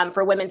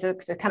for women to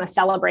kind of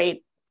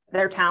celebrate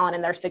their talent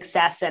and their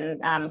success,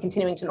 and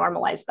continuing to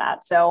normalize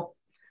that. So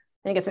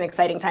I think it's an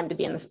exciting time to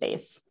be in the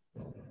space.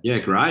 Yeah,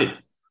 great.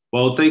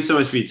 Well, thanks so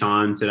much for your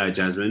time today,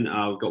 Jasmine.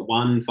 I've got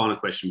one final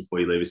question before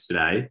you leave us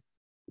today.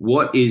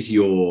 What is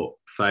your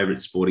favorite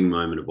sporting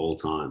moment of all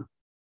time?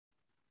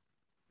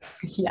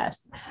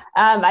 Yes.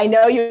 I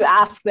know you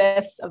asked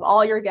this of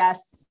all your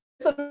guests.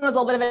 This one was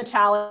a little bit of a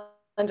challenge.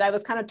 I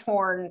was kind of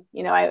torn.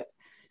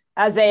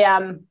 As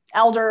a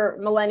elder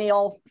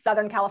millennial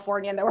Southern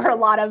Californian, there were a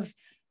lot of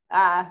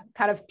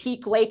kind of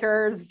peak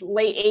Lakers,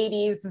 late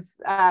 80s,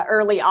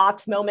 early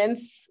aughts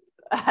moments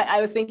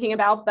I was thinking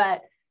about,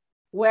 but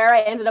where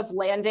I ended up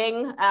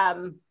landing,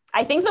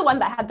 I think the one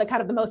that had the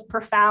kind of the most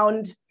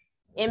profound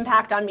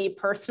impact on me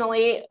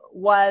personally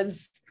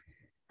was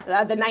the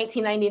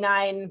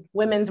 1999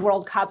 Women's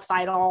World Cup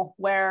final,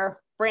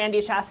 where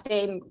Brandi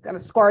Chastain kind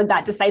of scored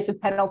that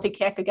decisive penalty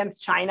kick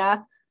against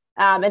China.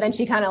 And then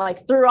she kind of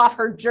like threw off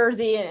her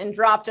jersey and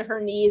dropped to her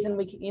knees. And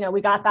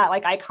we got that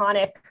like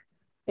iconic,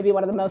 maybe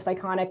one of the most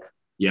iconic,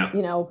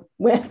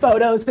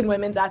 photos in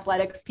women's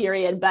athletics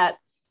period. But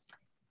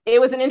it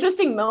was an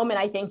interesting moment,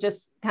 I think,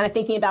 just kind of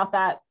thinking about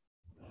that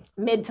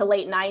mid to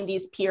late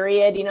 90s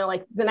period.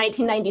 Like the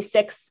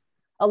 1996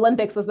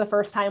 Olympics was the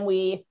first time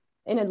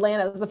in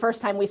Atlanta, it was the first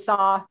time we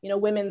saw,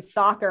 women's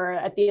soccer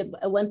at the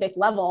Olympic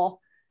level.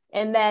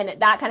 And then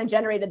that kind of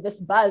generated this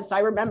buzz. So I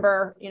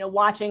remember,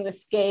 watching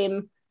this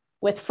game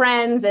with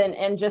friends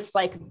and just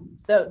like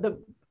the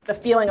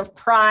feeling of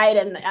pride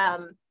and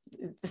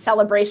the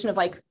celebration of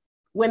like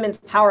women's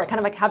power, kind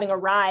of like having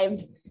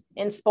arrived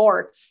in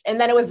sports.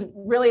 And then it was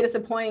really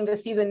disappointing to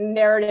see the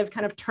narrative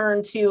kind of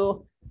turn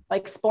to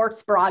like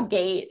sports bra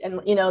gate and,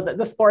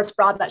 the sports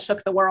bra that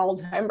shook the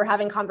world. I remember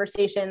having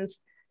conversations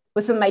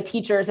with some of my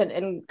teachers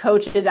and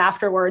coaches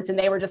afterwards, and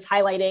they were just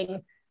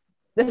highlighting,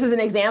 this is an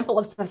example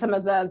of some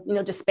of the,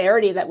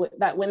 disparity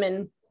that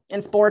women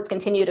in sports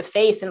continue to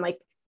face. And like,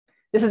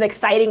 this is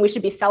exciting. We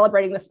should be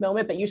celebrating this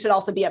moment, but you should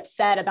also be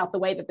upset about the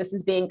way that this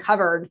is being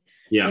covered.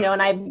 Yeah.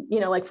 And I'm,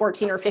 like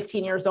 14 or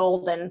 15 years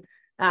old and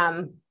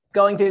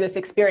going through this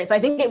experience. I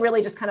think it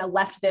really just kind of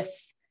left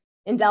this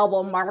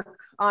indelible mark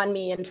on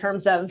me in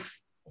terms of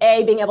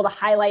being able to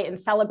highlight and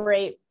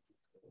celebrate,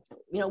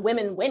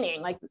 women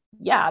winning. Like,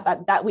 yeah,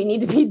 that we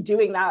need to be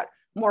doing that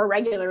more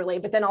regularly,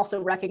 but then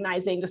also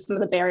recognizing just some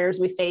of the barriers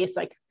we face.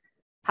 Like,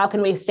 how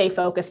can we stay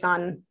focused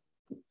on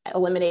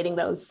eliminating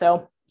those?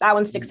 So that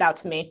one sticks out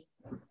to me.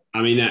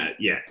 I mean,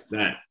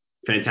 that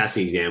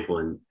fantastic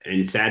example,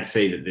 and sad to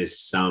see that there's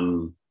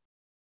some,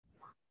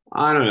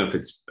 I don't know if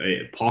it's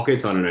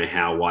pockets, I don't know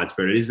how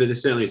widespread it is, but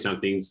there's certainly some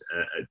things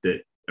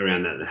that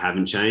around that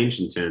haven't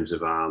changed in terms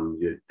of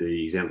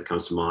the example that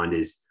comes to mind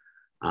is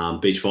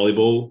beach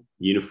volleyball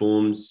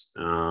uniforms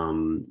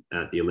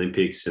at the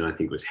Olympics, and I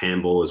think it was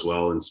handball as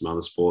well, and some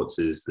other sports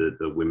is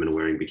the women are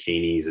wearing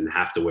bikinis and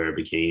have to wear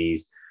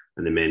bikinis,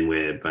 and the men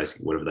wear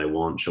basically whatever they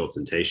want, shorts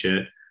and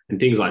t-shirt and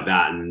things like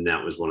that. And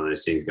that was one of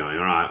those things going,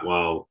 all right,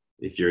 well,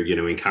 if you're going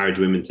to encourage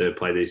women to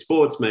play these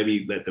sports,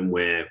 maybe let them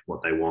wear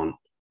what they want,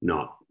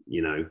 not,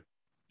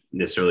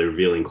 necessarily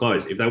revealing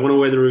clothes. If they want to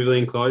wear the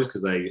revealing clothes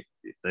because they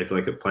feel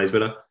like it plays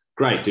better,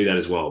 great, do that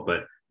as well.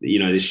 But,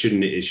 it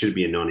should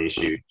be a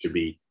non-issue. It should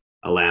be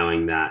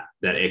allowing that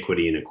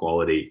equity and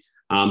equality.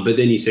 But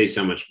then you see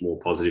so much more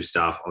positive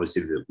stuff,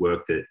 obviously the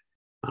work that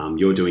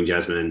you're doing,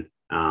 Jasmine,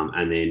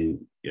 and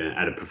then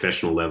at a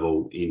professional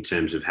level in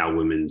terms of how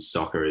women's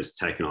soccer has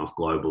taken off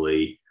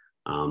globally.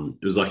 I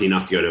was lucky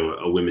enough to go to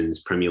a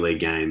women's Premier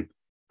League game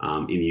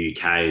in the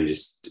UK, and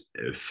just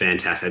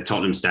fantastic at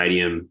Tottenham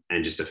Stadium,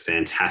 and just a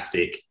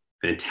fantastic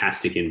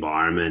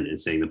environment, and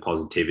seeing the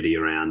positivity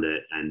around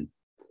it. And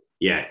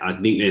yeah, I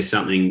think there's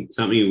something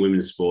in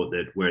women's sport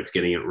that where it's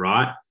getting it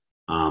right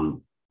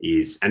and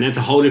that's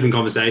a whole different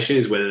conversation,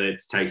 is whether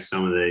it takes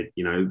some of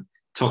the,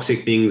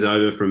 toxic things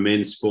over from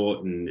men's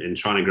sport and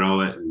trying to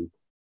grow it. And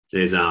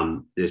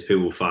there's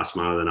people far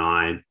smarter than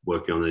I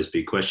working on those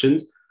big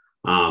questions.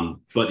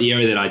 But the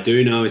area that I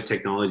do know is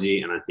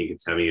technology, and I think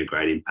it's having a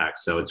great impact.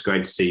 So it's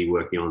great to see you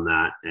working on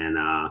that,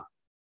 and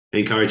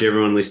encourage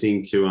everyone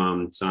listening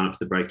to sign up for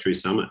the Breakthrough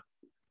Summit.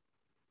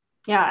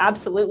 Yeah,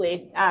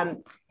 absolutely.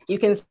 You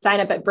can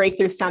sign up at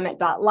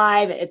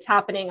breakthroughsummit.live. It's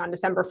happening on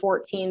December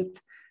 14th.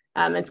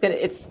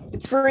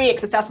 It's free,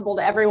 it's accessible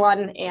to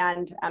everyone,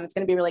 and it's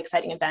going to be a really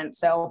exciting event.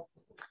 So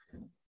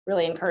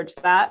really encourage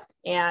that.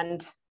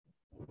 And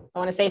I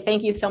want to say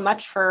thank you so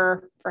much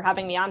for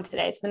having me on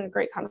today. It's been a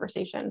great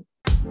conversation.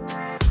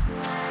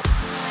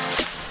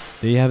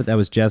 There you have it. That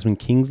was Jasmine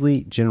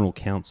Kingsley, General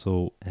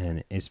Counsel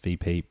and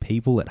SVP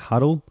People at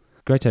Huddle.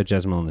 Great to have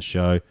Jasmine on the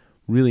show.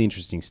 Really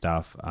interesting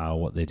stuff,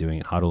 what they're doing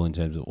at Huddle in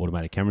terms of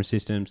automated camera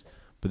systems,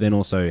 but then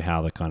also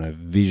how the kind of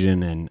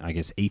vision and I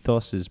guess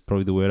ethos is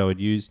probably the word I would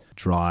use,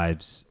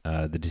 drives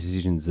the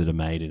decisions that are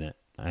made in it.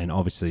 And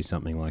obviously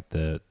something like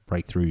the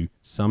Breakthrough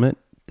Summit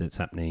that's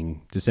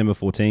happening December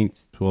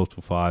 14th, 12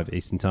 to 5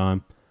 Eastern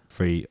Time.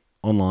 Free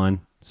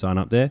online sign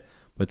up there.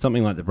 But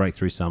something like the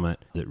Breakthrough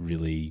Summit that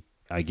really,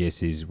 I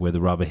guess, is where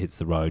the rubber hits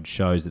the road,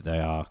 shows that they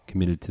are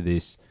committed to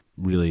this.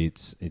 Really,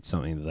 it's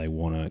something that they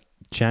want to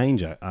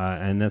change.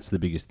 And that's the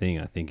biggest thing,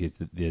 I think, is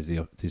that there's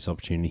this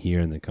opportunity here,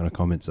 and the kind of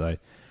comments I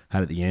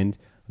had at the end.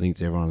 I think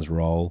it's everyone's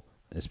role,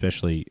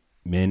 especially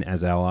men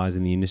as allies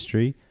in the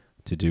industry,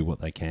 to do what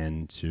they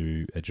can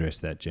to address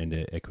that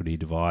gender equity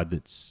divide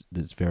that's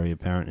very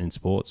apparent in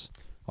sports.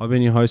 I've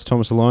been your host,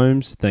 Thomas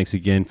Alomes. Thanks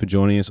again for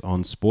joining us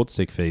on Sports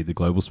Tech Feed, the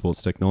Global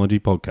Sports Technology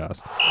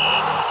Podcast.